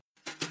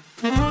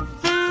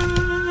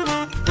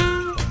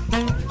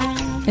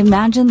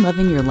Imagine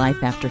living your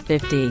life after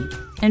 50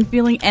 and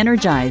feeling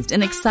energized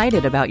and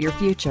excited about your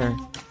future.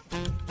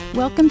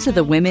 Welcome to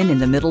the Women in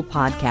the Middle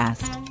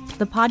podcast,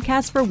 the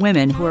podcast for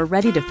women who are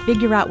ready to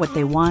figure out what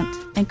they want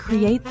and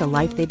create the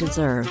life they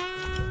deserve.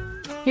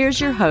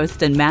 Here's your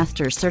host and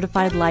master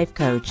certified life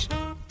coach,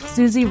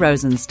 Susie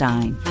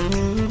Rosenstein.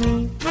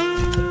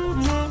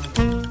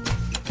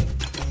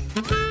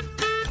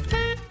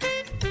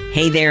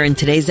 Hey there, in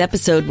today's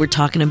episode, we're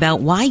talking about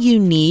why you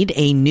need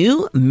a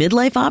new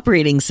midlife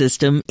operating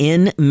system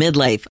in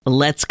midlife.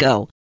 Let's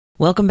go.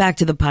 Welcome back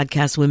to the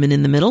podcast Women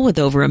in the Middle with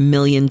over 1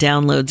 million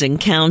downloads and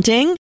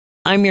counting.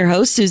 I'm your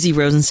host, Susie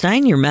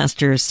Rosenstein, your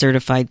master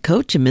certified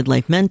coach and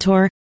midlife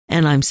mentor,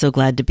 and I'm so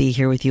glad to be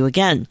here with you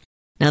again.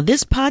 Now,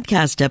 this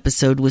podcast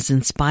episode was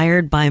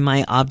inspired by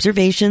my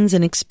observations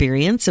and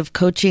experience of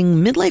coaching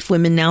midlife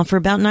women now for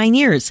about 9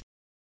 years.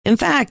 In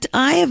fact,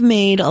 I have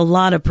made a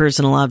lot of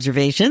personal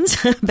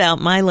observations about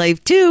my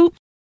life too,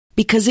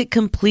 because it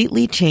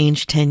completely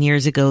changed 10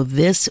 years ago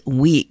this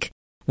week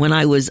when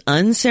I was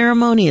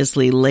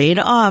unceremoniously laid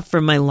off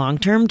from my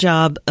long-term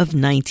job of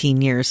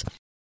 19 years.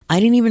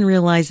 I didn't even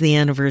realize the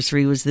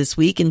anniversary was this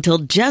week until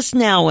just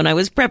now when I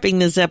was prepping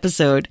this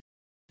episode.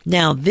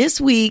 Now,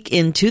 this week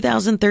in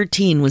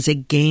 2013 was a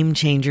game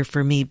changer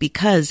for me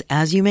because,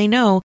 as you may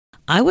know,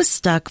 I was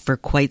stuck for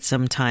quite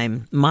some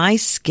time. My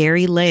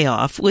scary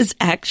layoff was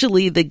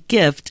actually the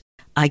gift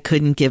I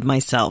couldn't give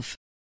myself.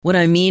 What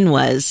I mean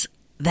was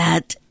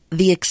that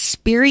the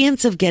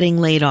experience of getting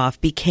laid off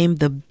became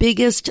the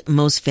biggest,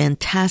 most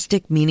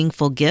fantastic,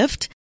 meaningful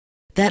gift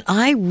that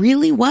I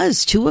really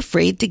was too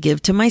afraid to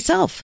give to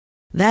myself.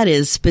 That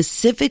is,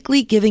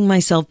 specifically giving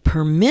myself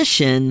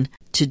permission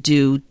to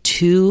do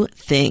two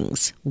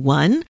things.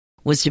 One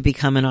was to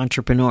become an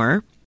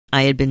entrepreneur.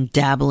 I had been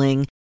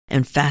dabbling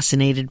and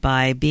fascinated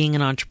by being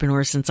an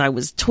entrepreneur since I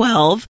was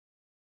 12.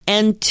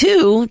 And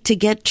two, to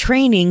get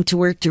training to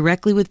work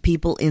directly with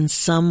people in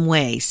some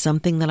way,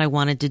 something that I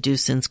wanted to do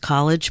since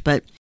college,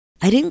 but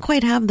I didn't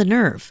quite have the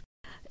nerve.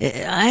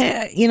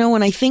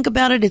 When I think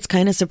about it, it's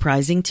kind of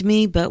surprising to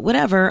me, but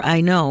whatever,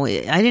 I know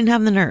I didn't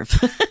have the nerve.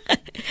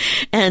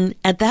 And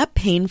at that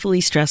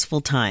painfully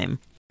stressful time,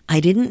 I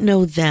didn't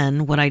know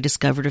then what I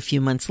discovered a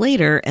few months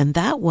later, and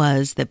that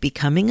was that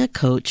becoming a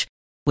coach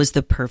was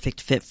the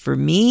perfect fit for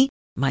me,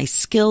 my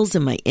skills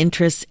and my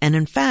interests, and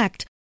in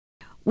fact,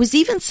 was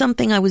even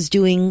something I was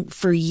doing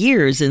for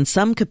years in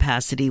some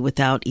capacity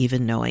without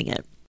even knowing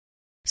it.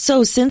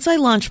 So since I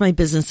launched my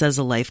business as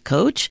a life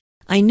coach,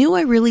 I knew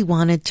I really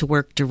wanted to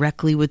work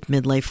directly with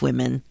midlife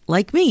women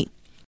like me.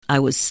 I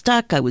was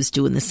stuck. I was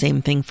doing the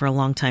same thing for a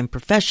long time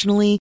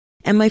professionally,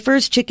 and my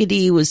first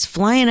chickadee was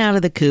flying out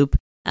of the coop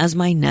as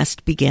my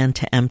nest began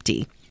to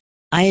empty.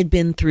 I had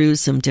been through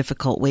some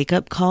difficult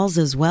wake-up calls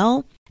as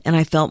well, and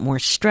I felt more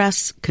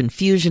stress,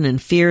 confusion, and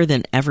fear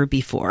than ever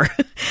before.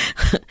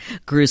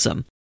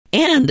 Gruesome.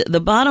 And the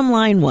bottom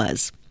line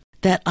was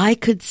that I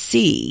could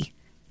see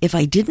if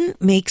I didn't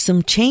make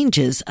some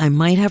changes, I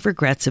might have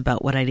regrets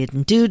about what I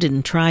didn't do,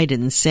 didn't try,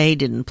 didn't say,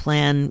 didn't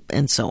plan,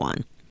 and so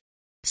on.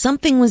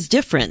 Something was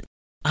different.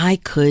 I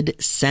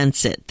could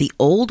sense it. The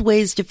old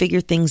ways to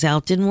figure things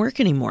out didn't work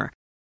anymore.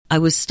 I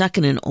was stuck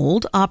in an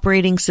old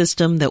operating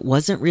system that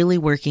wasn't really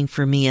working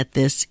for me at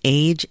this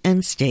age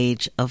and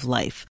stage of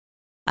life.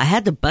 I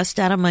had to bust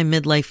out of my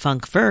midlife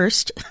funk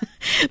first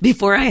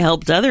before I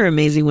helped other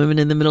amazing women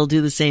in the middle do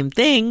the same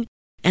thing.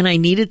 And I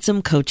needed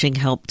some coaching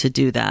help to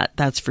do that.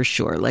 That's for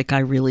sure. Like I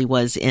really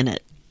was in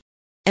it.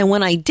 And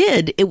when I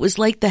did, it was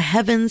like the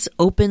heavens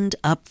opened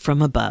up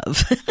from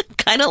above,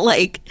 kind of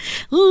like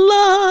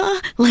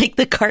like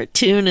the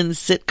cartoon and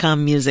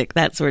sitcom music,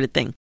 that sort of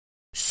thing.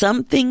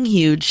 Something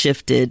huge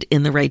shifted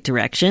in the right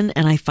direction.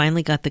 And I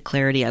finally got the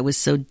clarity I was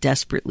so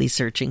desperately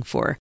searching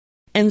for.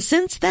 And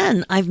since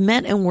then, I've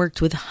met and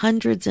worked with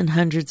hundreds and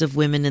hundreds of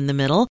women in the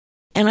middle,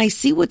 and I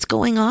see what's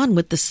going on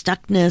with the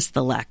stuckness,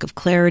 the lack of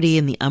clarity,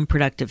 and the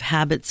unproductive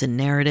habits and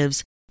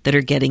narratives that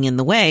are getting in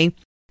the way,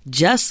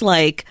 just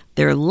like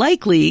they're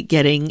likely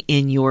getting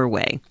in your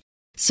way.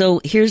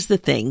 So here's the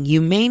thing. You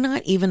may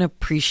not even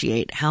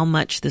appreciate how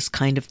much this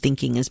kind of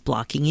thinking is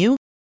blocking you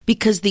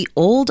because the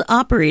old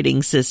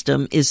operating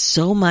system is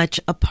so much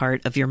a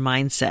part of your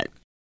mindset.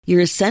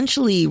 You're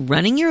essentially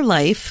running your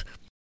life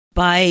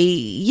by,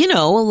 a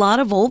lot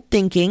of old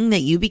thinking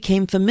that you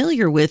became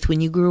familiar with when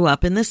you grew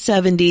up in the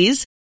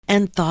 70s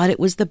and thought it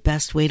was the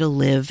best way to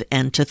live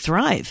and to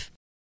thrive.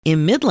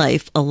 In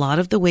midlife, a lot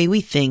of the way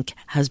we think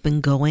has been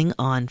going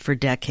on for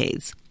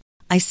decades.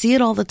 I see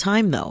it all the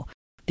time, though.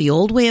 The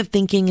old way of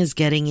thinking is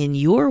getting in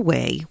your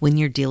way when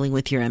you're dealing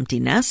with your empty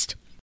nest,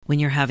 when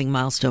you're having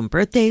milestone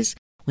birthdays,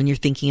 when you're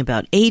thinking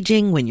about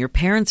aging, when your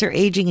parents are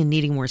aging and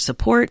needing more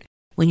support,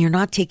 when you're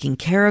not taking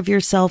care of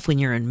yourself, when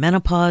you're in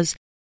menopause,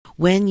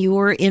 when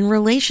you're in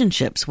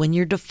relationships, when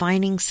you're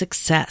defining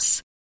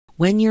success,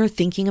 when you're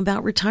thinking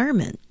about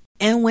retirement,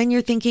 and when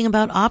you're thinking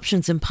about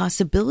options and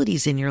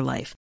possibilities in your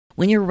life,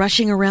 when you're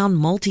rushing around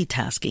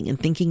multitasking and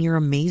thinking you're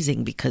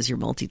amazing because you're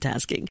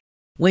multitasking,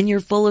 when you're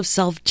full of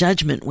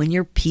self-judgment, when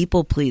you're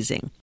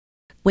people-pleasing.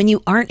 when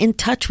you aren't in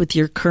touch with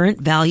your current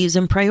values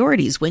and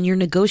priorities, when you're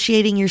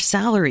negotiating your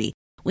salary,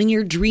 when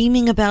you're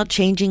dreaming about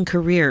changing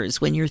careers,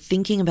 when you're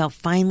thinking about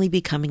finally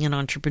becoming an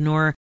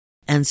entrepreneur,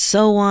 and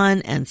so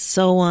on and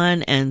so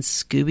on and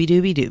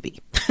Scooby-Dooby-Dooby.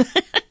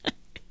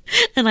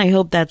 And I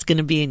hope that's going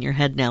to be in your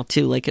head now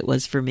too, like it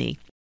was for me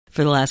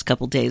for the last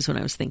couple days when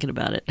I was thinking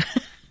about it.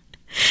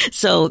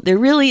 So there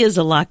really is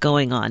a lot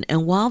going on.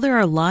 And while there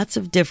are lots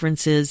of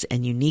differences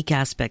and unique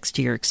aspects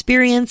to your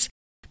experience,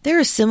 there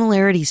are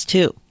similarities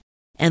too.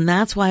 And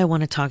that's why I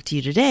want to talk to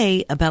you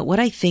today about what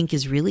I think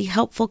is really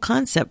helpful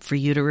concept for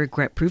you to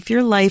regret-proof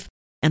your life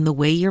and the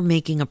way you're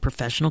making a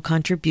professional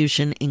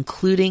contribution,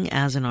 including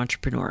as an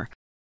entrepreneur.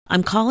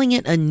 I'm calling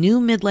it a new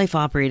midlife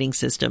operating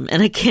system,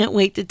 and I can't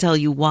wait to tell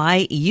you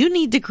why you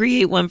need to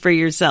create one for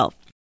yourself.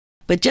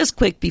 But just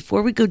quick,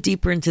 before we go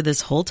deeper into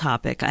this whole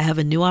topic, I have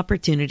a new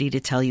opportunity to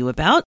tell you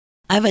about.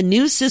 I have a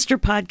new sister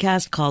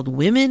podcast called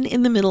Women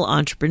in the Middle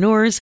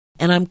Entrepreneurs,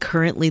 and I'm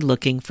currently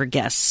looking for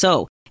guests.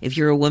 So if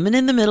you're a woman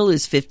in the middle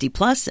who's 50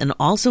 plus and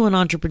also an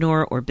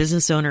entrepreneur or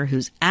business owner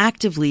who's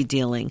actively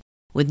dealing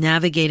with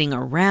navigating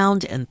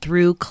around and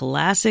through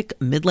classic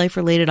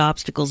midlife-related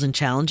obstacles and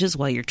challenges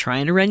while you're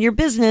trying to run your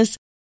business,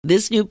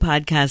 this new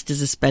podcast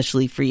is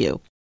especially for you.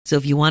 So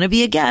if you want to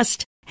be a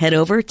guest, head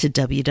over to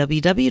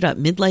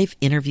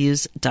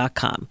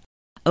www.midlifeinterviews.com.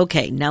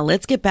 Okay, now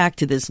let's get back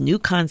to this new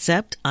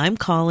concept I'm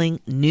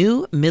calling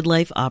New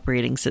Midlife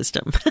Operating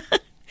System.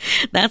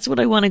 That's what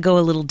I want to go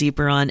a little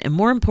deeper on, and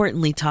more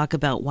importantly, talk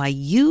about why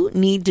you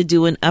need to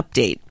do an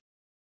update.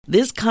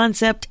 This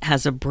concept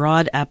has a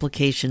broad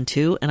application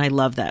too, and I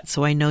love that,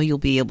 so I know you'll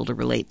be able to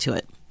relate to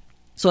it.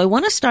 So I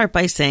want to start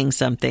by saying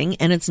something,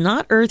 and it's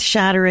not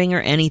earth-shattering or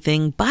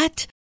anything,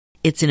 but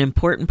it's an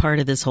important part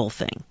of this whole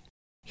thing.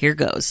 Here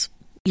goes.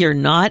 You're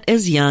not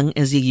as young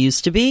as you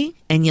used to be,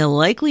 and you'll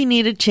likely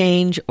need a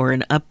change or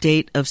an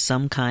update of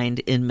some kind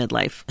in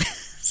midlife.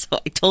 So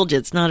I told you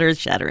it's not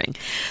earth-shattering.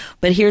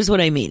 But here's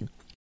what I mean.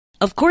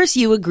 Of course,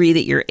 you agree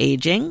that you're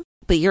aging,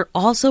 but you're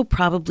also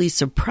probably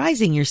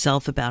surprising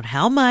yourself about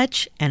how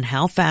much and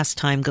how fast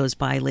time goes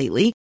by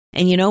lately.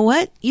 And you know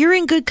what? You're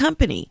in good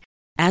company.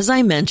 As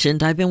I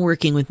mentioned, I've been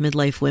working with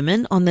midlife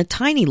women on the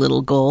tiny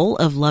little goal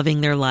of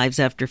loving their lives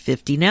after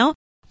 50 now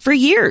for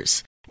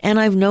years. And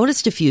I've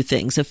noticed a few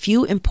things, a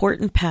few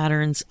important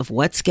patterns of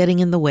what's getting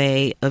in the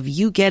way of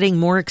you getting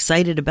more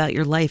excited about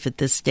your life at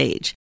this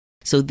stage.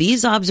 So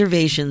these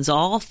observations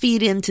all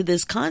feed into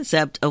this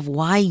concept of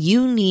why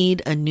you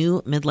need a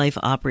new midlife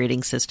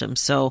operating system.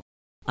 So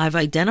I've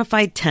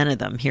identified 10 of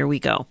them. Here we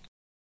go.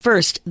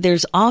 First,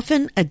 there's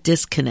often a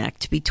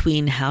disconnect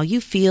between how you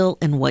feel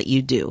and what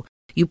you do.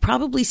 You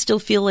probably still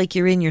feel like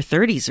you're in your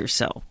 30s or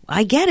so.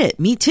 I get it.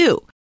 Me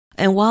too.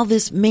 And while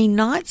this may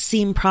not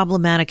seem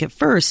problematic at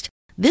first,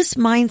 this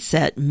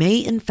mindset may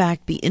in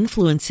fact be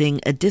influencing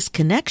a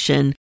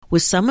disconnection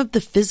with some of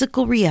the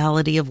physical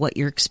reality of what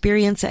you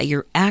experience at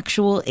your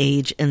actual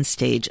age and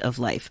stage of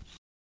life.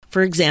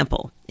 For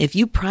example, if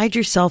you pride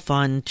yourself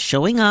on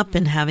showing up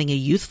and having a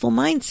youthful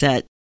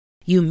mindset,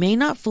 you may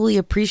not fully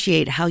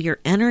appreciate how your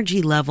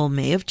energy level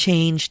may have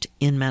changed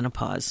in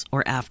menopause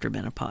or after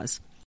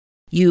menopause.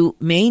 You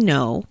may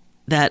know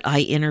that I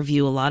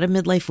interview a lot of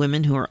midlife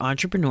women who are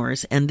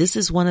entrepreneurs, and this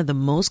is one of the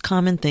most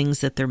common things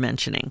that they're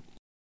mentioning.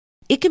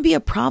 It can be a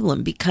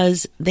problem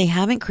because they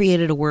haven't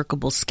created a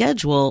workable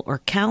schedule or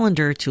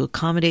calendar to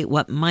accommodate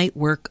what might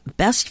work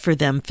best for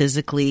them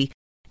physically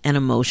and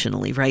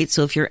emotionally, right?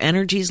 So if your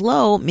energy's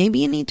low, maybe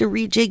you need to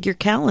rejig your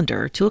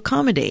calendar to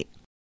accommodate.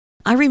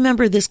 I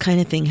remember this kind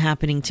of thing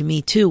happening to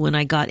me too when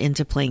I got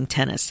into playing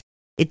tennis.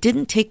 It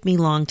didn't take me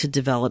long to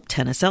develop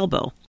tennis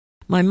elbow.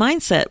 My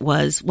mindset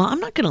was, well, I'm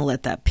not going to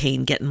let that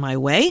pain get in my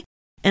way.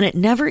 And it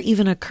never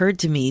even occurred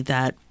to me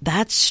that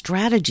that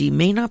strategy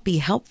may not be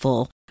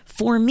helpful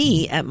for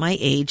me at my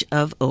age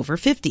of over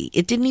 50.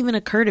 It didn't even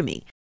occur to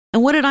me.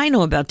 And what did I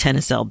know about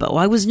tennis elbow?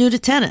 I was new to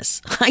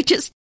tennis. I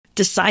just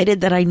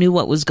decided that I knew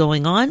what was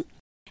going on.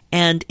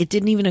 And it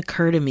didn't even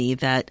occur to me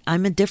that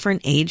I'm a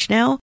different age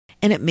now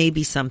and it may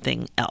be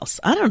something else.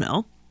 I don't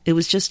know. It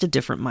was just a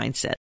different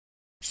mindset.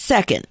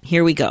 Second,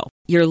 here we go.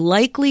 You're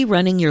likely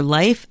running your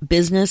life,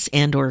 business,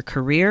 and or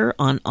career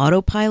on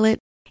autopilot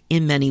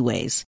in many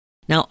ways.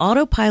 Now,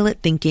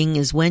 autopilot thinking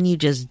is when you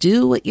just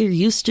do what you're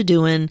used to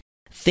doing,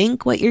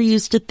 think what you're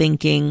used to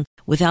thinking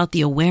without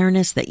the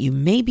awareness that you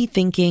may be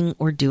thinking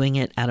or doing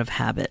it out of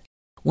habit.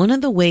 One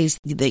of the ways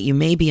that you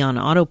may be on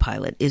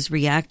autopilot is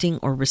reacting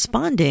or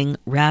responding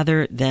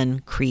rather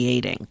than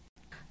creating.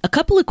 A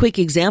couple of quick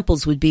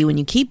examples would be when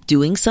you keep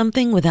doing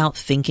something without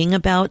thinking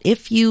about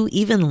if you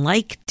even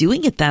like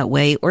doing it that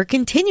way or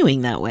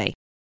continuing that way.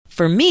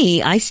 For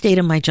me, I stayed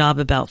in my job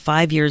about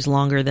 5 years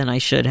longer than I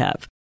should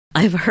have.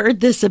 I've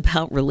heard this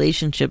about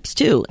relationships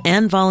too,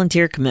 and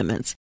volunteer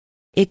commitments.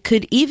 It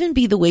could even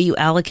be the way you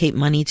allocate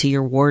money to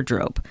your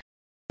wardrobe,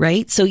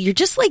 right? So you're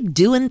just like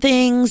doing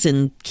things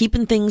and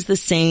keeping things the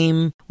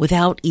same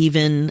without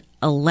even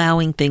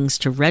allowing things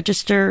to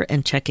register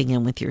and checking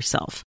in with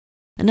yourself.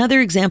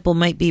 Another example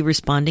might be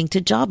responding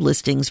to job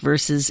listings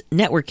versus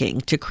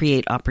networking to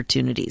create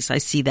opportunities. I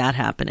see that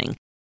happening.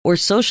 or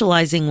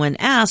socializing when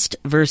asked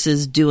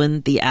versus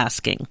doing the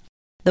asking.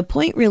 The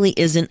point really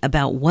isn't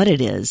about what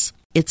it is.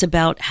 It's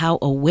about how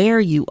aware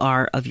you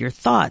are of your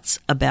thoughts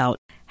about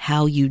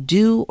how you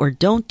do or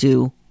don't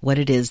do what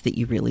it is that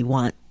you really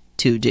want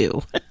to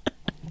do.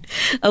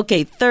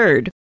 Okay,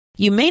 third,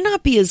 you may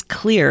not be as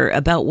clear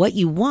about what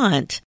you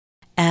want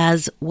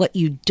as what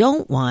you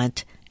don't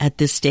want at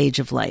this stage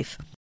of life.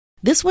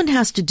 This one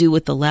has to do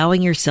with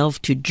allowing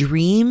yourself to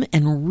dream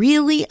and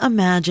really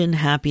imagine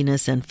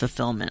happiness and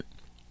fulfillment.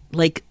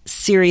 Like,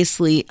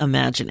 seriously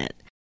imagine it.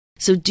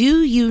 So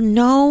do you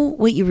know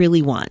what you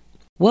really want?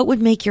 What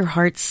would make your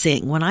heart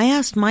sing? When I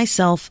asked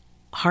myself,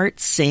 heart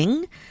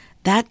sing,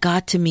 that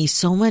got to me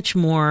so much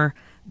more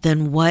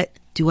than what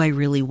do I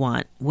really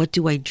want? What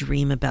do I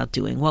dream about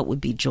doing? What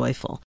would be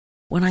joyful?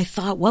 When I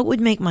thought, what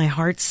would make my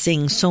heart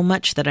sing so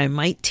much that I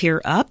might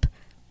tear up?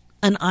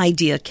 An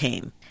idea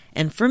came.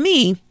 And for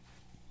me,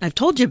 I've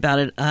told you about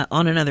it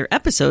on another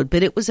episode,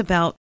 but it was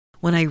about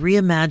when I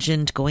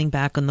reimagined going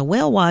back on the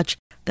whale watch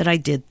that I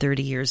did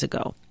 30 years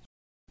ago.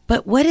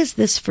 But what is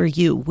this for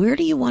you? Where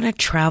do you want to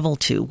travel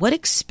to? What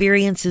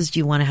experiences do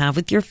you want to have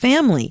with your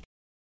family?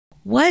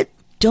 What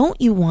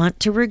don't you want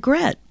to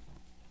regret?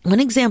 One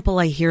example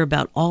I hear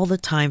about all the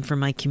time from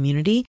my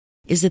community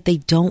is that they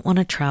don't want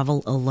to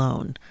travel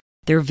alone.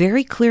 They're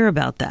very clear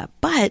about that,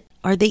 but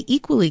are they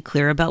equally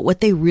clear about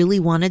what they really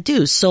want to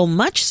do? So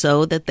much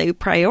so that they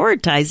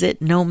prioritize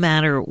it no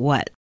matter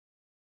what.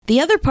 The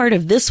other part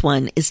of this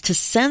one is to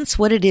sense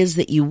what it is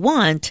that you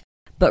want,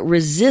 but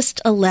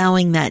resist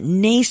allowing that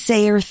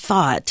naysayer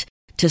thought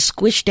to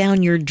squish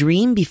down your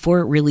dream before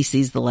it really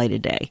sees the light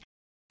of day.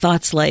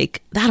 Thoughts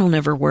like, that'll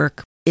never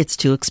work. It's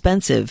too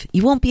expensive.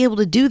 You won't be able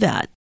to do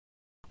that.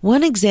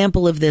 One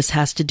example of this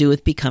has to do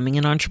with becoming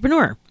an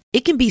entrepreneur.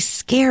 It can be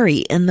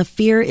scary, and the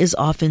fear is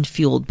often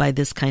fueled by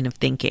this kind of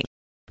thinking.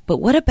 But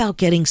what about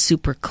getting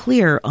super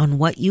clear on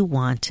what you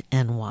want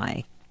and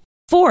why?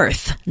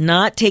 Fourth,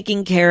 not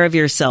taking care of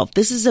yourself.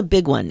 This is a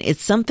big one.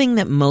 It's something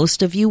that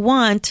most of you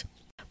want,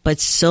 but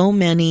so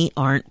many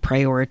aren't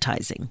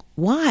prioritizing.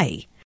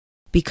 Why?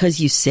 Because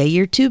you say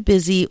you're too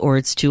busy or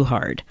it's too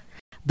hard.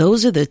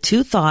 Those are the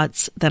two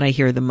thoughts that I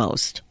hear the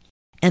most.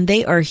 And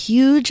they are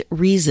huge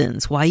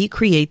reasons why you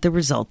create the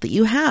result that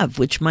you have,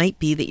 which might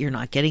be that you're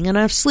not getting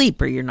enough sleep,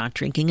 or you're not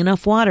drinking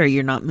enough water,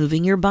 you're not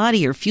moving your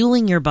body or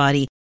fueling your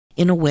body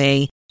in a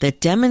way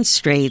that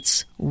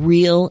demonstrates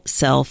real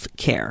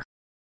self-care.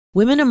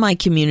 Women in my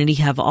community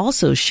have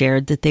also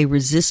shared that they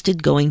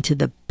resisted going to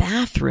the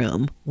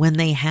bathroom when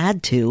they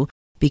had to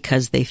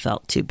because they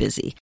felt too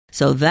busy.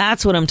 So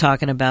that's what I'm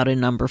talking about in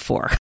number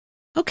 4.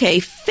 Okay,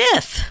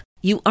 fifth,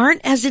 you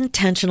aren't as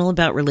intentional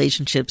about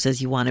relationships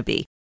as you want to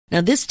be. Now,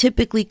 this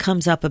typically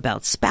comes up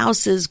about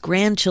spouses,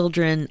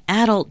 grandchildren,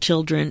 adult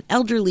children,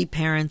 elderly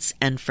parents,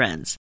 and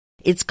friends.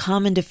 It's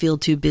common to feel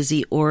too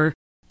busy or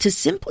to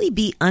simply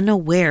be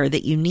unaware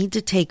that you need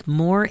to take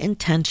more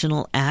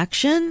intentional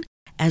action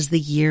as the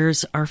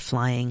years are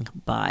flying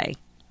by.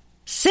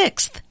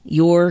 Sixth,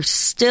 you're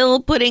still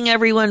putting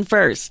everyone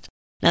first.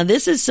 Now,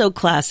 this is so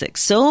classic.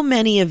 So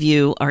many of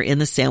you are in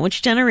the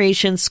sandwich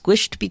generation,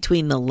 squished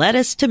between the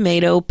lettuce,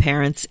 tomato,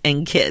 parents,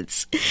 and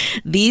kids.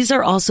 These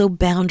are also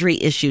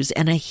boundary issues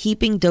and a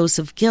heaping dose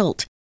of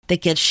guilt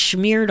that gets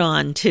smeared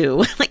on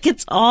too. Like,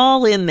 it's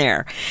all in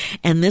there.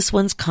 And this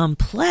one's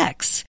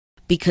complex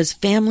because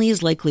family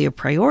is likely a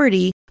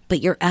priority,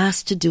 but you're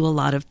asked to do a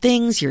lot of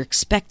things, you're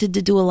expected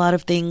to do a lot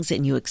of things,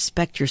 and you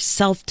expect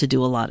yourself to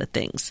do a lot of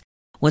things.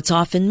 What's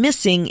often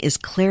missing is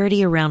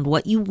clarity around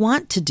what you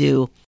want to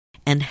do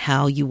and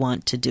how you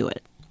want to do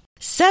it.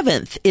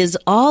 Seventh is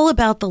all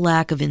about the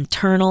lack of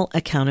internal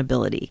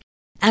accountability.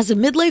 As a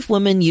midlife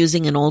woman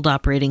using an old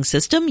operating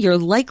system, you're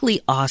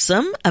likely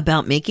awesome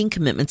about making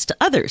commitments to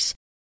others.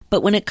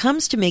 But when it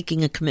comes to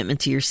making a commitment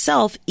to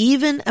yourself,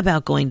 even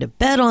about going to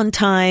bed on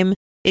time,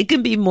 it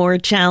can be more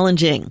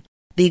challenging.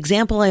 The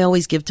example I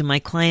always give to my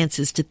clients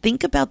is to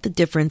think about the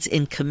difference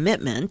in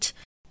commitment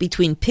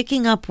between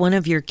picking up one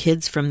of your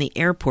kids from the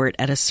airport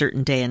at a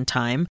certain day and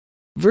time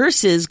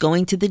versus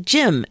going to the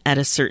gym at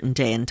a certain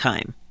day and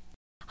time.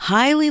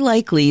 Highly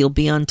likely you'll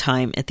be on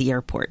time at the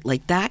airport.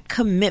 Like, that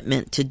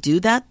commitment to do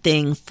that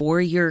thing for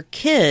your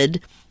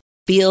kid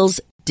feels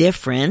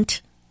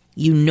different.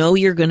 You know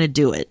you're going to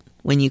do it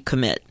when you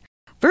commit.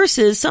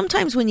 Versus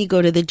sometimes when you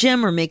go to the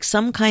gym or make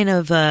some kind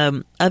of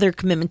other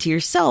commitment to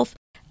yourself,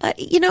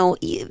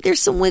 there's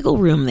some wiggle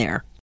room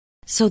there.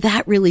 So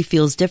that really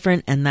feels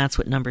different, and that's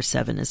what number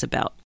 7 is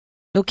about.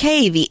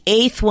 Okay, the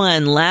 8th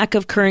one, lack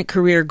of current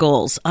career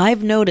goals.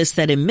 I've noticed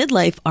that in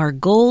midlife, our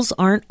goals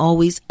aren't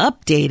always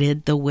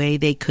updated the way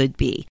they could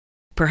be.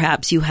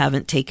 Perhaps you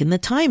haven't taken the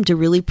time to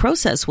really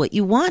process what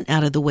you want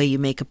out of the way you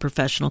make a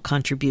professional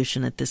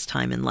contribution at this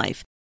time in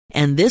life.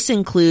 And this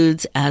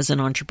includes as an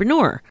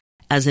entrepreneur,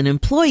 as an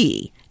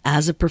employee,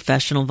 as a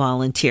professional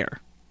volunteer,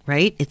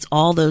 right? It's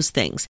all those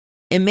things.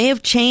 It may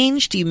have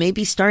changed. You may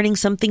be starting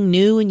something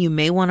new and you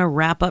may want to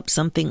wrap up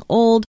something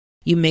old.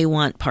 You may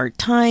want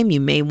part-time.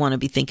 You may want to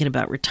be thinking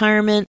about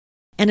retirement.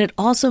 And it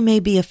also may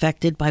be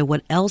affected by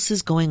what else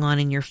is going on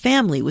in your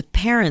family, with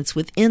parents,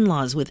 with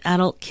in-laws, with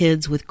adult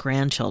kids, with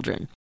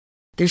grandchildren.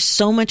 There's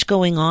so much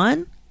going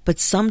on, but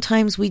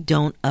sometimes we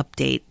don't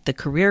update the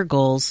career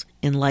goals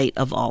in light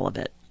of all of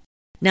it.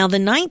 Now, the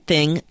ninth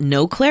thing,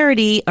 no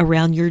clarity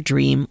around your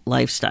dream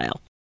lifestyle.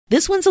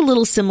 This one's a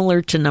little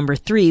similar to number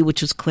 3,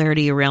 which was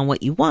clarity around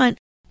what you want,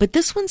 but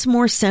this one's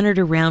more centered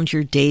around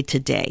your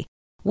day-to-day.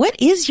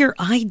 What is your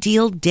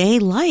ideal day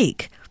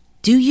like?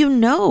 Do you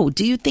know?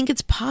 Do you think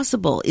it's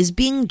possible? Is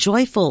being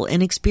joyful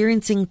and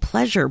experiencing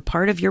pleasure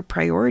part of your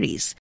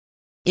priorities?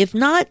 If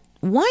not,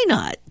 why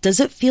not? Does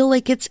it feel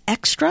like it's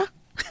extra?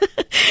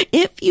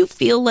 If you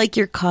feel like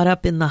you're caught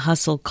up in the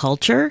hustle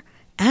culture,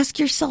 ask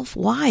yourself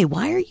why.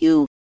 Why are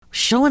you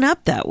showing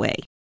up that way?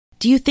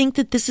 Do you think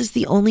that this is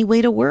the only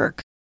way to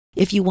work?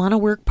 If you want to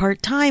work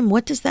part-time,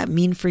 what does that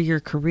mean for your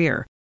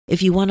career?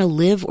 If you want to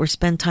live or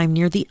spend time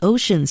near the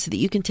ocean so that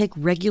you can take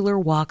regular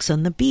walks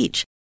on the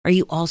beach, are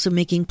you also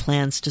making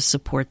plans to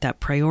support that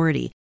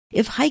priority?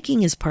 If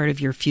hiking is part of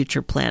your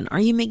future plan, are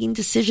you making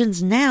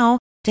decisions now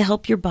to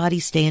help your body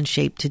stay in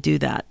shape to do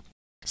that?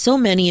 So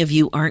many of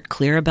you aren't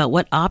clear about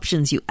what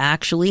options you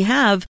actually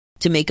have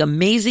to make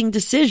amazing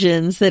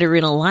decisions that are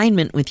in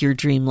alignment with your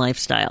dream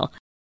lifestyle.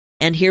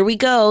 And here we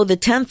go, the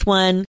 10th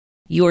one.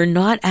 You're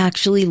not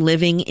actually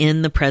living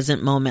in the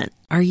present moment.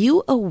 Are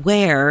you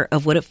aware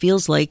of what it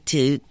feels like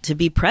to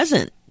be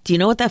present? Do you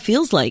know what that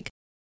feels like?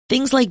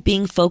 Things like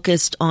being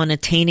focused on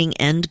attaining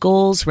end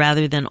goals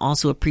rather than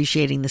also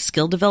appreciating the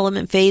skill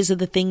development phase of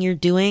the thing you're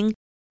doing.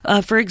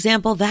 For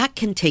example, that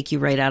can take you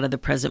right out of the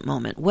present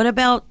moment. What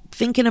about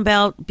thinking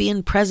about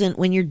being present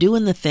when you're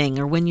doing the thing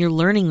or when you're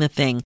learning the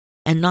thing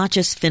and not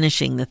just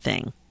finishing the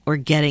thing or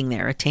getting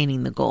there,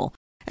 attaining the goal?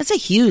 That's a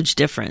huge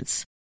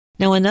difference.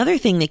 Now, another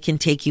thing that can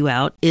take you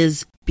out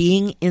is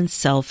being in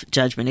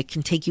self-judgment. It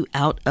can take you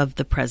out of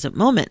the present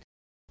moment.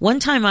 One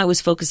time I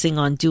was focusing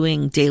on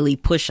doing daily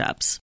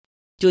push-ups,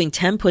 doing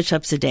 10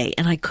 push-ups a day,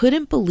 and I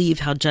couldn't believe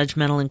how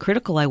judgmental and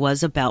critical I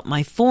was about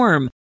my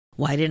form.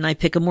 Why didn't I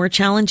pick a more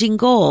challenging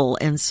goal?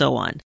 And so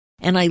on.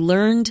 And I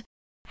learned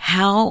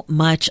how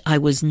much I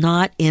was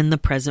not in the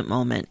present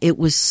moment. It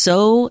was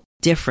so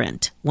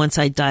different once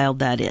I dialed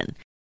that in.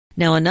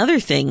 Now, another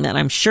thing that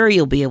I'm sure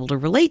you'll be able to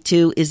relate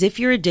to is if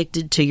you're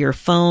addicted to your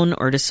phone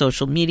or to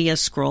social media,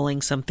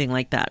 scrolling, something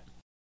like that.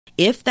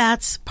 If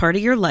that's part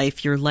of your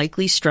life, you're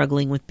likely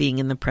struggling with being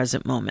in the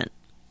present moment.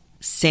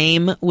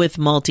 Same with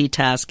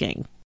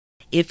multitasking.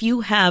 If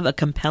you have a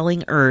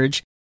compelling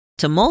urge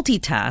to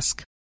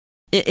multitask,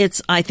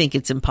 I think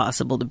it's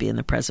impossible to be in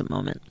the present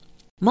moment.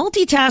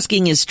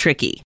 Multitasking is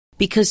tricky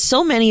because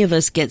so many of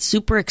us get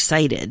super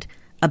excited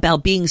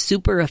about being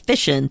super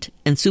efficient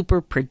and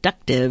super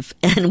productive,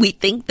 and we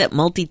think that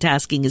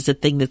multitasking is the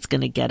thing that's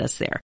going to get us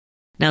there.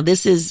 Now,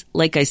 this is,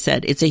 like I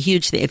said, it's a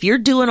huge thing. If you're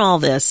doing all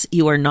this,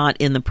 you are not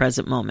in the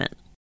present moment.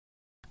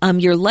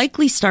 You're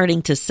likely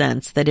starting to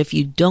sense that if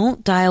you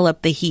don't dial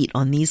up the heat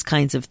on these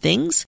kinds of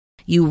things,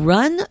 you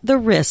run the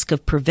risk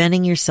of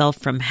preventing yourself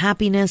from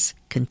happiness,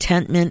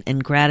 contentment,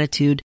 and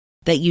gratitude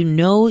that you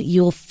know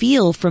you'll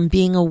feel from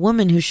being a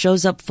woman who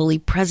shows up fully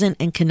present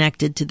and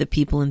connected to the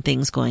people and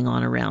things going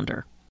on around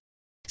her.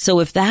 So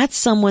if that's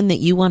someone that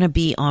you want to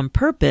be on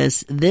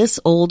purpose, this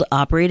old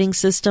operating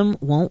system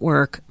won't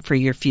work for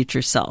your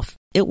future self.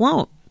 It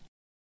won't.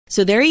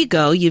 So there you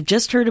go. You've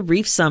just heard a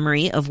brief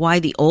summary of why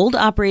the old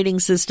operating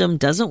system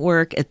doesn't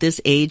work at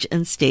this age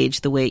and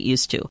stage the way it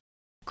used to.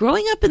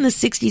 Growing up in the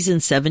 60s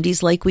and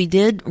 70s like we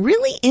did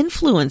really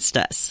influenced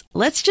us.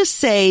 Let's just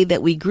say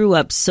that we grew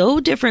up so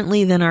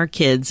differently than our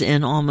kids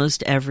in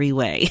almost every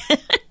way.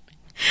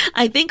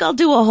 I think I'll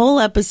do a whole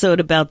episode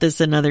about this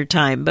another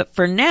time, but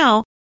for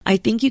now, I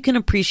think you can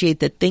appreciate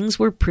that things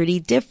were pretty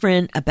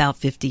different about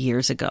 50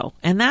 years ago.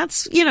 And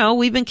that's,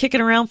 we've been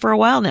kicking around for a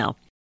while now.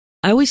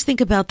 I always think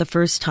about the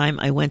first time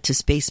I went to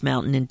Space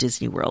Mountain in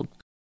Disney World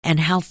and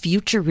how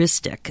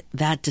futuristic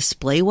that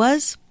display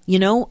was.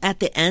 At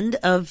the end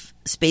of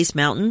Space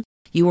Mountain,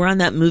 you were on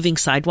that moving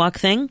sidewalk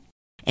thing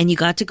and you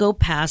got to go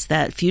past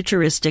that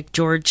futuristic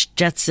George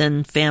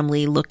Jetson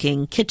family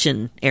looking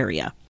kitchen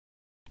area.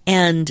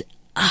 And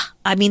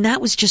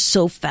that was just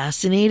so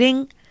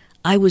fascinating.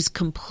 I was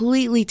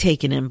completely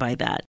taken in by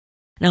that.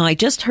 Now, I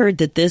just heard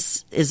that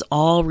this is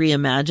all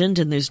reimagined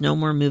and there's no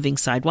more moving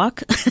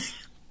sidewalk.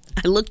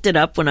 I looked it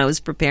up when I was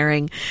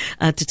preparing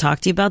to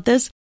talk to you about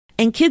this.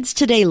 And kids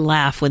today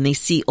laugh when they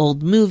see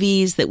old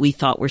movies that we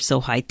thought were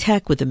so high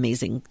tech with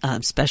amazing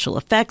special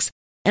effects.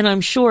 And I'm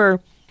sure,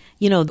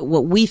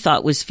 what we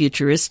thought was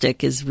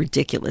futuristic is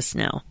ridiculous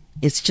now.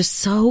 It's just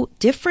so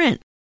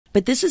different.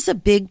 But this is a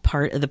big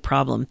part of the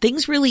problem.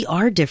 Things really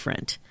are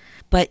different,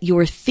 but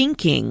your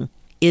thinking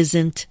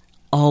isn't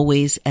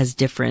always as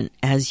different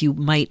as you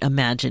might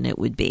imagine it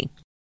would be.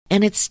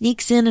 And it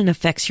sneaks in and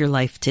affects your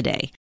life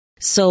today.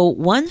 So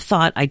one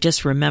thought I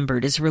just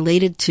remembered is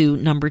related to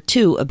number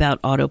 2 about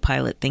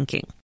autopilot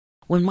thinking.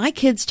 When my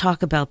kids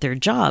talk about their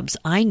jobs,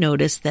 I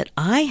notice that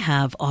I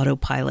have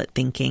autopilot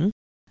thinking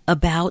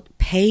about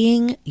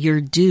paying your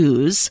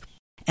dues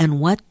and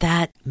what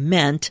that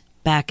meant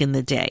back in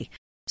the day.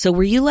 So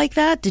were you like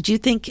that? Did you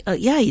think,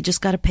 yeah, you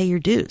just got to pay your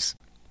dues?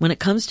 When it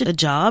comes to a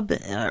job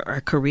or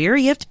a career,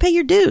 you have to pay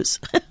your dues.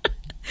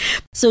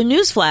 So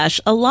newsflash,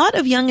 a lot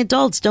of young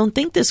adults don't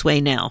think this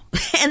way now,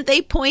 and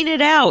they point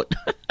it out.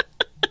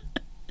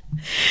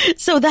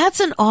 So that's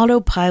an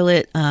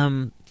autopilot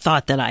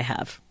thought that I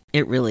have.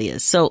 It really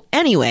is. So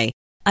anyway,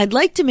 I'd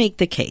like to make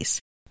the case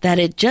that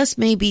it just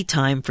may be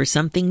time for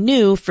something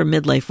new for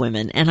midlife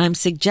women, and I'm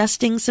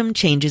suggesting some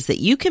changes that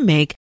you can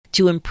make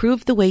to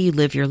improve the way you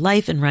live your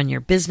life and run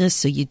your business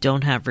so you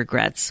don't have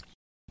regrets.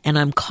 And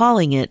I'm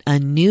calling it a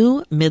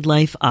new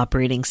midlife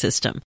operating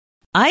system.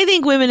 I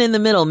think women in the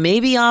middle may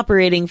be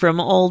operating from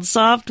old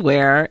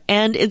software,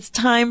 and it's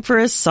time for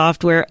a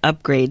software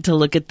upgrade to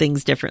look at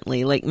things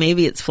differently. Like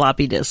maybe it's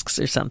floppy disks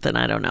or something.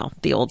 I don't know.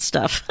 The old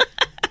stuff.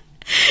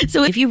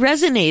 So if you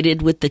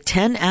resonated with the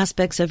 10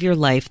 aspects of your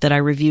life that I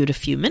reviewed a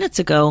few minutes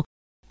ago,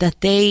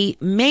 that they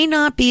may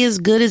not be as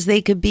good as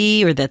they could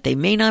be, or that they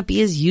may not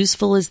be as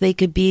useful as they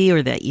could be,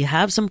 or that you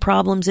have some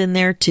problems in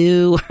there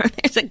too, or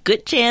there's a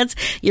good chance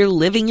you're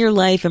living your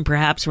life and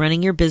perhaps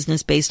running your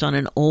business based on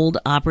an old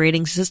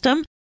operating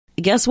system,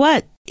 guess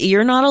what?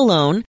 You're not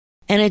alone,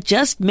 and it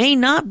just may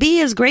not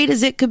be as great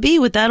as it could be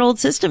with that old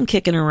system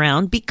kicking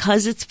around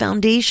because it's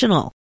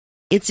foundational.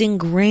 It's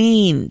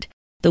ingrained.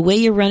 The way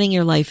you're running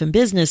your life and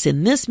business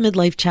in this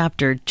midlife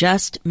chapter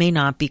just may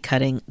not be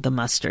cutting the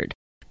mustard.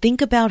 Think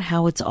about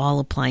how it's all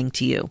applying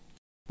to you.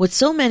 What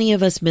so many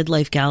of us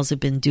midlife gals have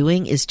been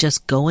doing is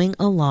just going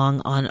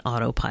along on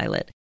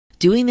autopilot,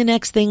 doing the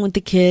next thing with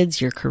the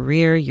kids, your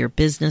career, your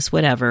business,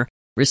 whatever,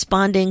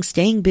 responding,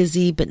 staying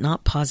busy, but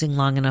not pausing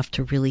long enough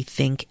to really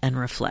think and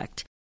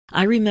reflect.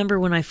 I remember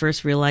when I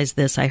first realized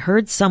this, I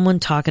heard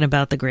someone talking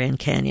about the Grand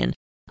Canyon.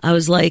 I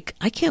was like,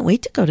 I can't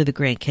wait to go to the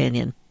Grand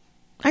Canyon.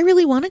 I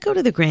really want to go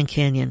to the Grand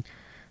Canyon.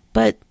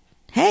 But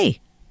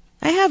hey,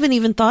 I haven't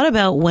even thought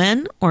about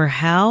when or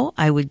how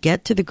I would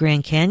get to the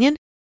Grand Canyon,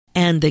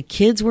 and the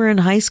kids were in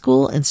high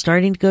school and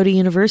starting to go to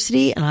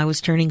university, and I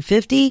was turning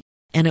 50,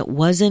 and it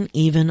wasn't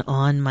even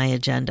on my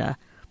agenda.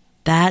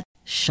 That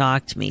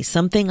shocked me.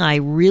 Something I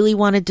really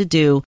wanted to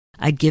do,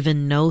 I'd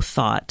given no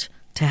thought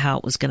to how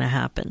it was going to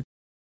happen.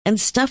 And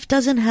stuff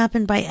doesn't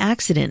happen by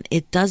accident.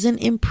 It doesn't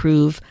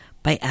improve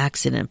by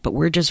accident, but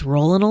we're just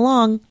rolling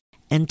along,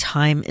 and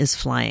time is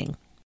flying.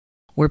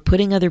 We're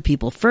putting other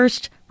people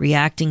first,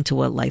 reacting to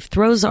what life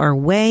throws our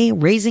way,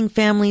 raising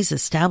families,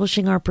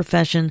 establishing our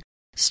profession,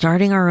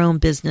 starting our own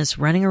business,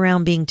 running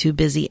around being too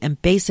busy, and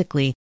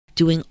basically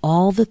doing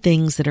all the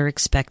things that are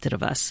expected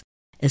of us.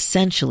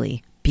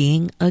 Essentially,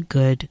 being a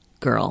good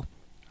girl.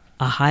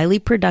 A highly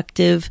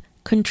productive,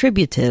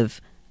 contributive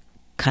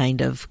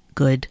kind of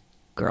good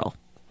girl.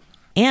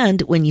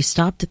 And when you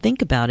stop to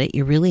think about it,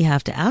 you really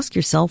have to ask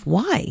yourself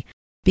why.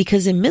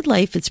 Because in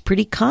midlife, it's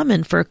pretty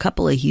common for a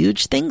couple of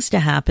huge things to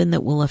happen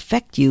that will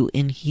affect you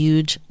in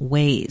huge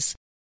ways.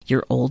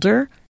 You're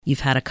older,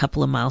 you've had a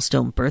couple of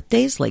milestone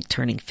birthdays like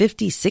turning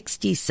 50,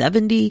 60,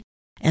 70,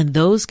 and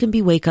those can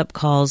be wake-up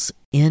calls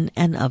in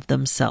and of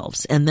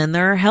themselves. And then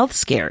there are health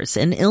scares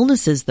and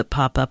illnesses that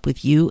pop up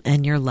with you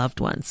and your loved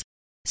ones.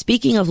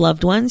 Speaking of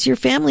loved ones, your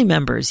family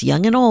members,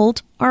 young and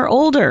old, are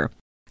older.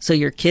 So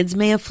your kids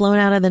may have flown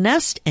out of the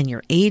nest and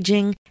you're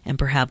aging, and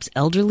perhaps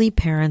elderly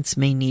parents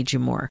may need you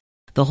more.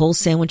 The whole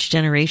sandwich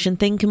generation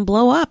thing can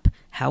blow up.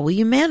 How will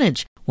you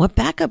manage? What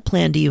backup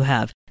plan do you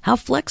have? How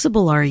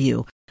flexible are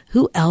you?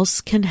 Who else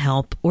can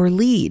help or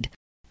lead?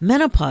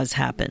 Menopause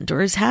happened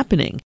or is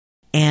happening.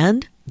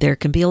 And there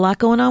can be a lot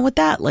going on with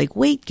that, like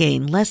weight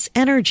gain, less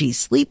energy,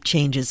 sleep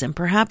changes, and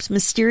perhaps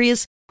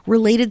mysterious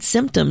related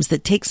symptoms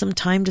that take some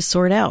time to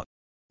sort out.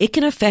 It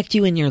can affect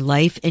you in your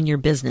life and your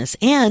business.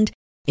 And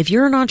if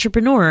you're an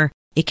entrepreneur,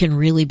 it can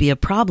really be a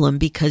problem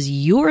because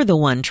you're the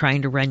one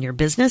trying to run your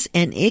business,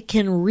 and it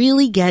can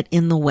really get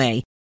in the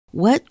way.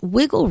 What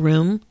wiggle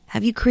room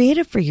have you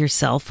created for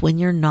yourself when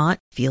you're not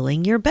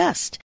feeling your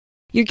best?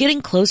 You're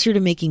getting closer to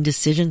making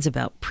decisions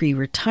about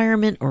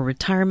pre-retirement or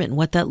retirement and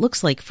what that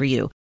looks like for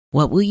you.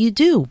 What will you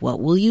do?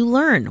 What will you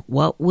learn?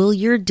 What will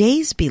your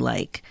days be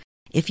like?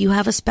 If you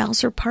have a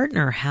spouse or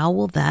partner, how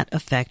will that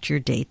affect your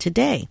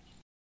day-to-day?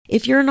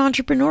 If you're an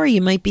entrepreneur,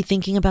 you might be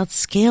thinking about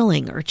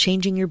scaling or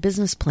changing your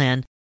business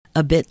plan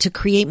a bit to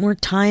create more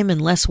time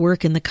and less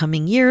work in the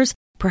coming years,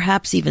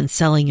 perhaps even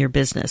selling your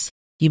business.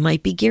 You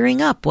might be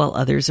gearing up while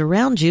others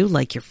around you,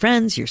 like your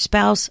friends, your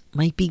spouse,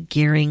 might be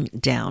gearing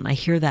down. I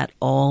hear that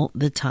all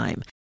the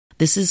time.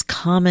 This is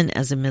common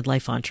as a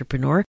midlife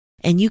entrepreneur,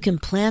 and you can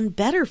plan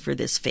better for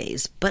this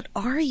phase. But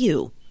are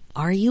you?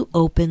 Are you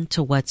open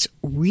to what's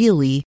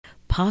really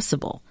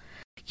possible?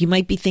 You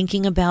might be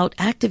thinking about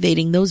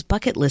activating those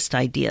bucket list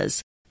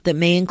ideas that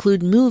may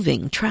include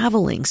moving,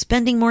 traveling,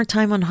 spending more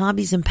time on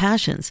hobbies and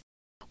passions.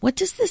 What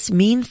does this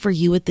mean for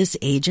you at this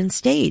age and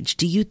stage?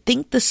 Do you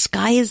think the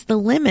sky is the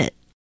limit?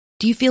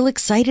 Do you feel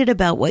excited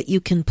about what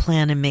you can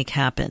plan and make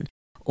happen?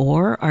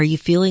 Or are you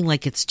feeling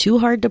like it's too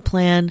hard to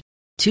plan,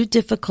 too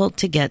difficult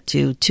to get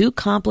to, too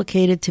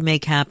complicated to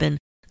make happen,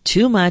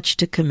 too much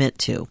to commit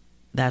to?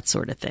 That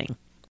sort of thing.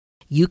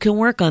 You can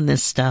work on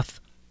this stuff,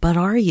 but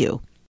are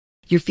you?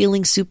 You're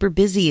feeling super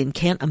busy and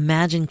can't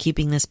imagine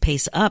keeping this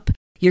pace up.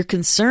 You're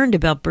concerned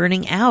about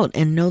burning out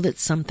and know that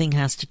something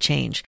has to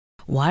change.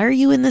 Why are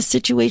you in this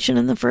situation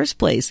in the first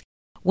place?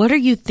 What are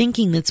you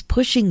thinking that's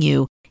pushing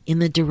you in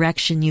the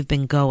direction you've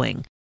been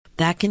going?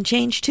 That can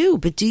change too,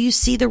 but do you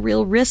see the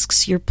real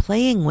risks you're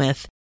playing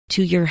with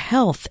to your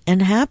health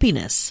and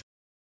happiness?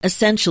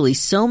 Essentially,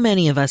 so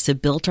many of us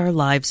have built our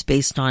lives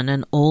based on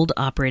an old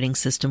operating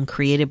system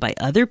created by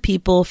other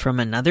people from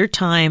another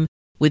time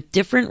with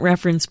different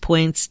reference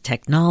points,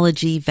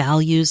 technology,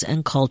 values,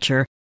 and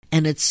culture,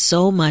 and it's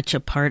so much a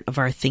part of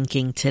our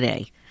thinking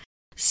today.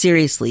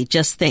 Seriously,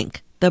 just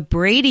think. The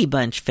Brady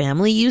Bunch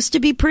family used to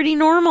be pretty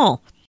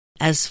normal.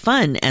 As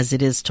fun as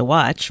it is to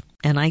watch,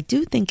 and I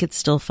do think it's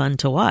still fun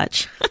to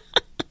watch.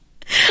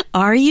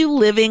 Are you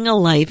living a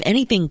life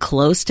anything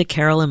close to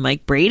Carol and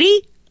Mike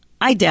Brady?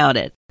 I doubt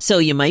it. So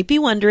you might be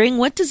wondering,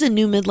 what does a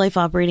new midlife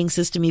operating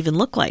system even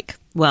look like?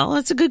 Well,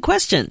 that's a good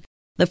question.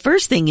 The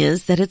first thing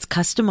is that it's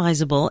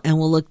customizable and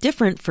will look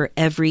different for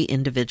every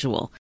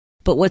individual.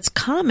 But what's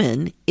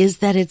common is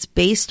that it's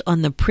based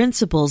on the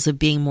principles of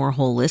being more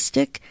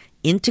holistic,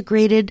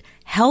 integrated,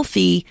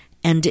 healthy,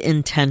 and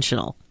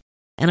intentional.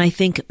 And I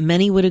think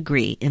many would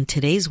agree in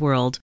today's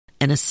world,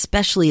 and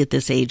especially at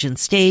this age and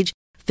stage,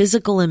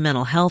 physical and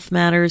mental health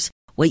matters,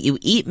 what you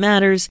eat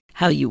matters,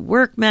 how you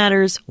work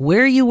matters,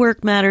 where you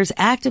work matters,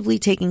 actively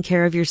taking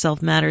care of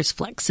yourself matters,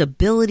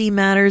 flexibility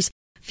matters,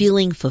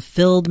 feeling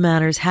fulfilled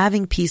matters,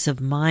 having peace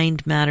of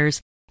mind matters,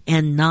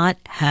 and not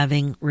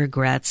having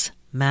regrets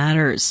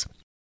matters.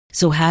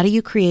 So how do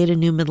you create a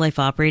new midlife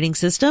operating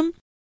system?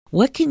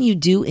 What can you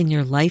do in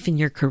your life and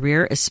your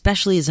career,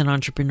 especially as an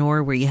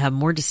entrepreneur where you have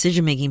more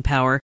decision-making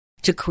power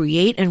to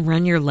create and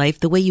run your life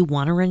the way you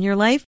want to run your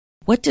life?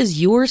 What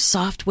does your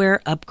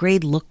software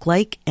upgrade look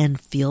like and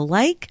feel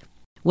like?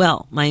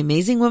 Well, my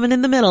amazing woman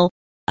in the middle,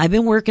 I've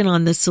been working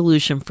on this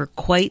solution for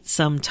quite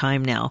some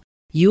time now.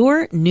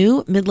 Your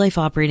new midlife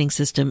operating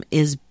system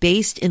is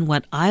based in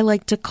what I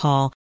like to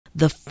call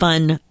the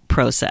fun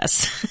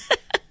process.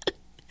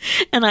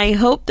 And I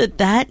hope that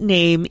that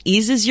name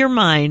eases your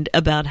mind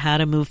about how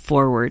to move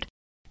forward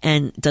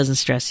and doesn't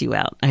stress you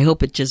out. I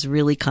hope it just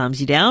really calms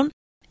you down.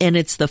 And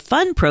it's the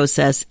fun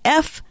process,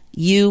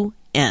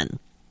 F-U-N.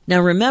 Now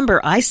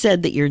remember, I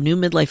said that your new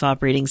midlife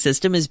operating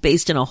system is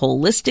based in a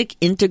holistic,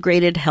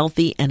 integrated,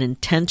 healthy, and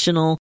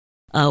intentional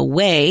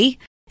way,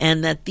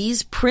 and that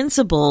these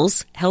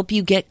principles help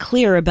you get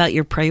clear about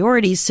your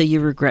priorities so you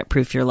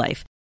regret-proof your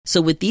life. So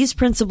with these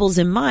principles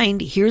in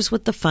mind, here's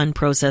what the fun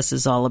process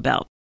is all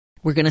about.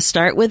 We're going to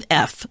start with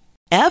F.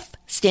 F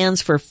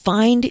stands for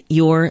Find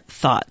Your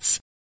Thoughts.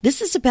 This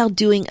is about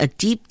doing a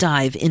deep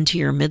dive into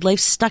your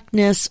midlife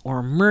stuckness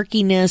or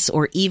murkiness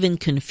or even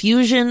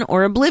confusion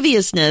or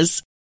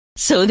obliviousness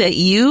so that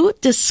you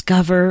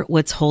discover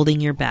what's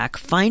holding you back.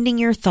 Finding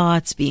your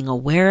thoughts, being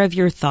aware of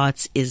your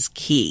thoughts is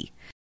key.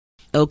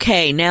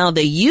 Okay, now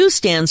the U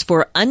stands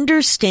for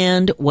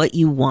Understand What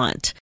You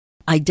Want.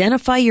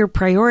 Identify your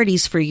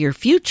priorities for your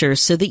future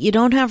so that you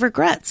don't have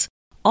regrets.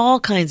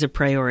 All kinds of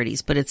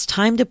priorities, but it's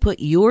time to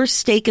put your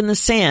stake in the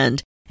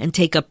sand and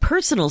take a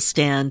personal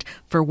stand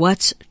for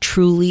what's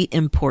truly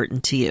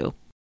important to you.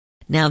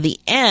 Now the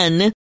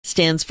N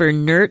stands for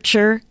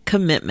Nurture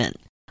Commitment.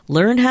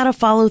 Learn how to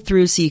follow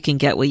through so you can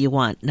get what you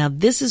want. Now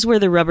this is where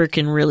the rubber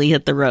can really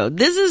hit the road.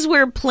 This is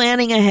where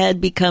planning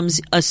ahead becomes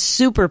a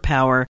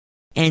superpower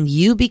and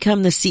you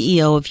become the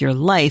CEO of your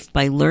life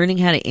by learning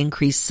how to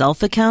increase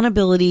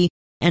self-accountability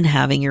and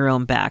having your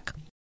own back.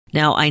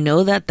 Now, I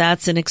know that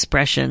that's an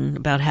expression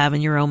about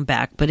having your own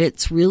back, but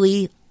it's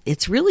really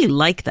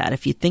like that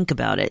if you think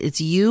about it. It's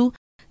you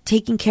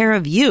taking care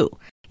of you.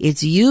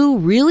 It's you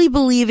really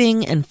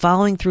believing and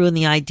following through in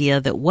the idea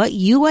that what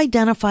you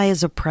identify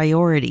as a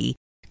priority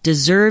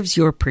deserves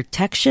your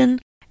protection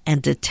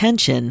and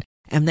attention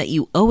and that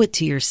you owe it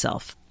to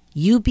yourself.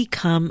 You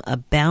become a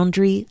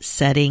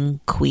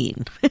boundary-setting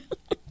queen.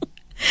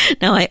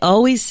 Now, I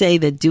always say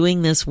that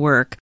doing this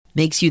work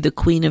makes you the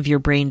queen of your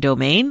brain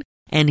domain.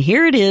 And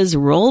here it is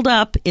rolled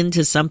up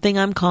into something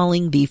I'm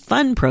calling the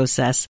fun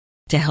process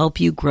to help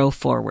you grow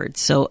forward.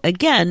 So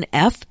again,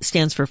 F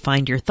stands for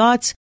Find Your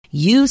Thoughts,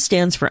 U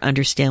stands for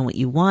Understand What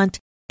You Want,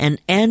 and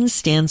N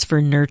stands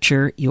for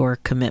Nurture Your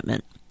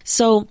Commitment.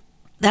 So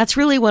that's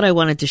really what I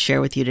wanted to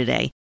share with you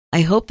today.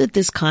 I hope that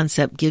this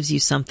concept gives you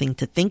something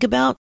to think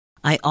about.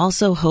 I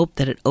also hope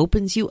that it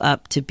opens you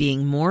up to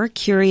being more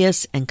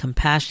curious and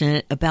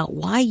compassionate about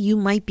why you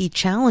might be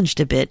challenged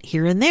a bit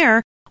here and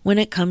there when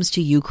it comes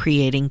to you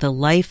creating the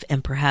life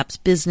and perhaps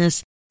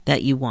business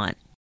that you want.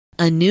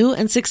 A new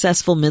and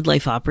successful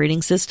midlife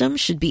operating system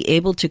should be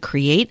able to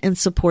create and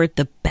support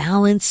the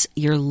balance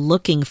you're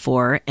looking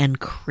for and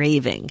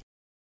craving.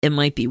 It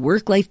might be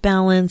work-life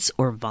balance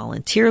or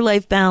volunteer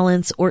life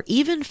balance or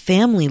even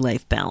family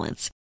life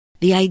balance.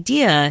 The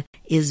idea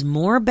is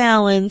more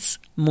balance,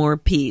 more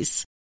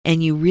peace.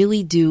 And you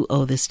really do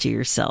owe this to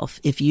yourself.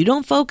 If you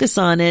don't focus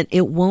on it,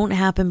 it won't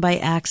happen by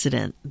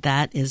accident.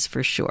 That is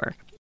for sure.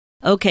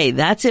 Okay,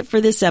 that's it for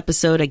this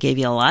episode. I gave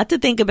you a lot to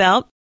think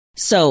about.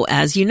 So,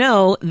 as you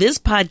know, this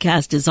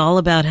podcast is all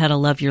about how to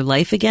love your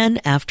life again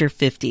after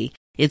 50.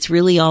 It's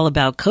really all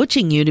about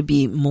coaching you to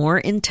be more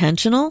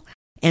intentional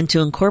and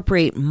to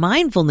incorporate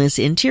mindfulness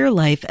into your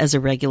life as a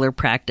regular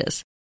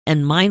practice.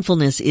 And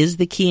mindfulness is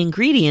the key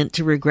ingredient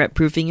to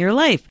regret-proofing your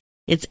life.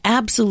 It's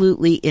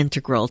absolutely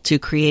integral to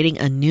creating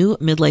a new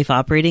midlife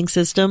operating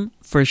system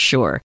for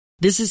sure.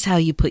 This is how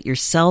you put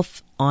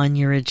yourself on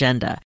your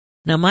agenda.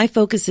 Now, my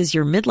focus as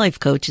your midlife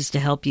coach is to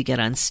help you get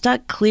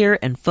unstuck, clear,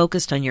 and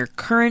focused on your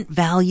current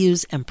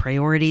values and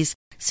priorities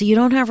so you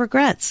don't have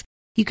regrets.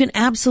 You can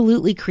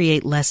absolutely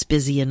create less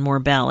busy and more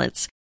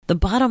balance. The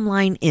bottom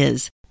line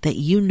is that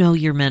you know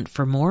you're meant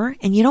for more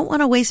and you don't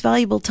want to waste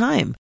valuable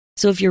time.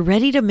 So if you're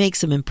ready to make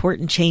some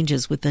important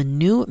changes with a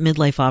new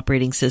midlife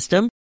operating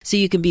system so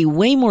you can be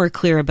way more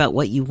clear about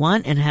what you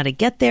want and how to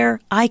get there,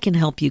 I can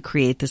help you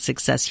create the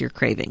success you're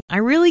craving. I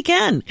really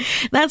can.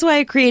 That's why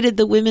I created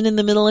the Women in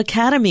the Middle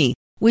Academy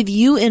with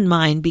you in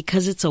mind,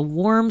 because it's a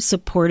warm,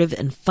 supportive,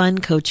 and fun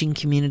coaching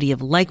community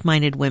of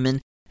like-minded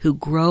women who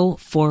grow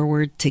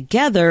forward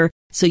together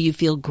so you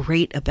feel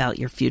great about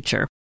your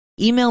future.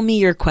 Email me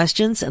your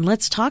questions and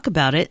let's talk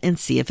about it and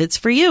see if it's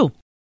for you.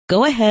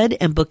 Go ahead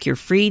and book your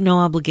free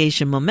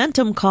no-obligation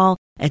momentum call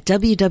at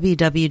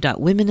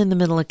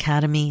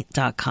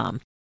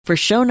www.womeninthemiddleacademy.com. For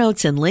show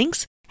notes and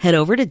links, head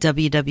over to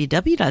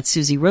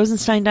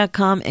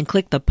www.susierosenstein.com and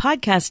click the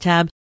podcast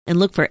tab and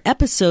look for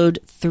episode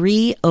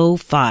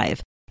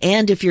 305.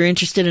 And if you're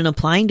interested in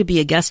applying to be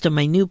a guest on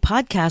my new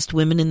podcast,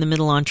 Women in the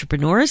Middle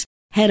Entrepreneurs,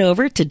 head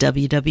over to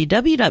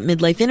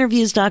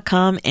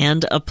www.midlifeinterviews.com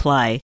and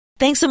apply.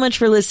 Thanks so much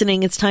for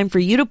listening. It's time for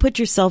you to put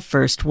yourself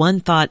first,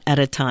 one thought at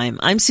a time.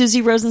 I'm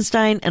Susie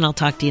Rosenstein, and I'll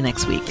talk to you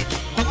next week.